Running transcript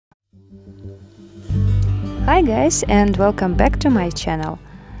Hi guys, and welcome back to my channel.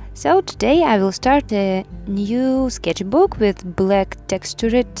 So today I will start a new sketchbook with black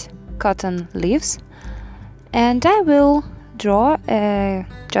textured cotton leaves, and I will draw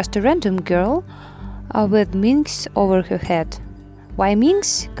just a random girl with minks over her head. Why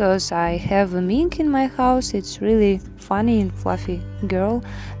minks? Because I have a mink in my house. It's really funny and fluffy girl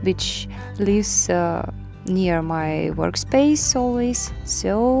which lives near my workspace always,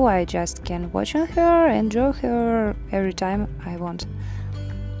 so I just can watch on her and draw her every time I want.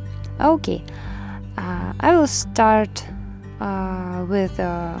 Okay, I will start with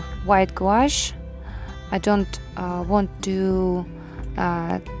white gouache. I don't want to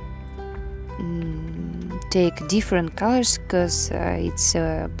take different colors because it's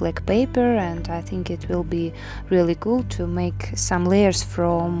black paper, and I think it will be really cool to make some layers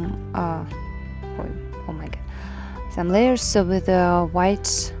from oh my god, some layers with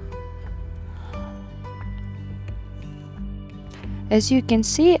whites. As you can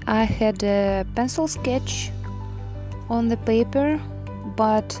see, I had a pencil sketch on the paper,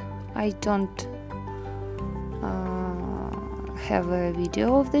 but I don't have a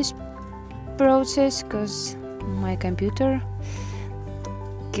video of this process because my computer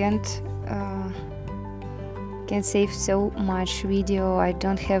can't save so much video. I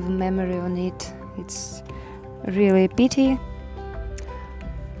don't have memory on it. It's really a pity.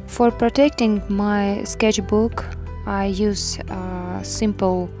 For protecting my sketchbook, I use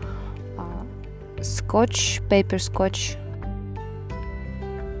simple scotch, paper scotch.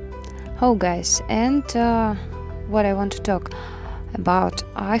 Oh guys, and what I want to talk about,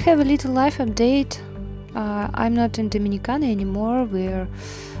 I have a little life update. I'm not in Dominicana anymore. We're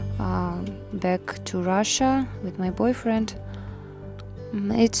back to Russia with my boyfriend.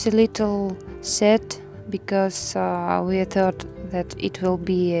 It's a little sad because we thought that it will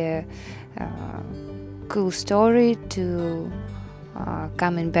be a cool story to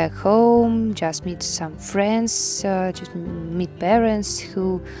coming back home, just meet some friends, just meet parents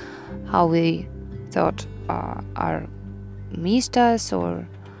how we thought are missed us or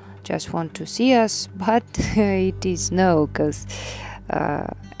just want to see us, but it is no, because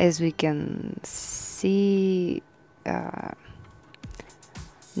as we can see,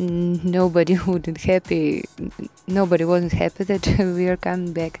 nobody wasn't happy that we are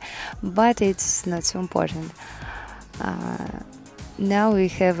coming back, but it's not so important. Now we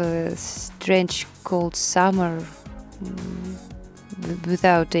have a strange cold summer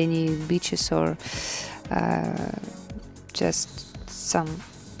without any beaches or just some.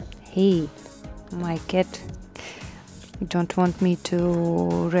 Hey, my cat don't want me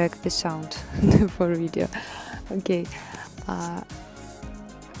to wreck the sound for video. Okay,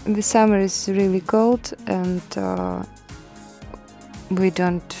 the summer is really cold, and we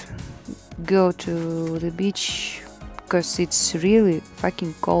don't go to the beach because it's really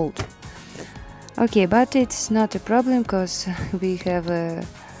fucking cold. Okay, but it's not a problem because we have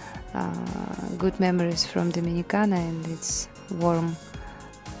good memories from Dominicana, and it's warm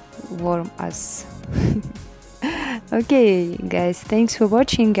as Okay guys, thanks for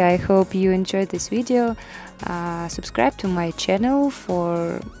watching. I hope you enjoyed this video. Subscribe to my channel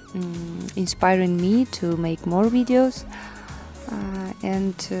for inspiring me to make more videos,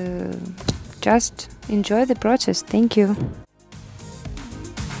 and just enjoy the process. Thank you.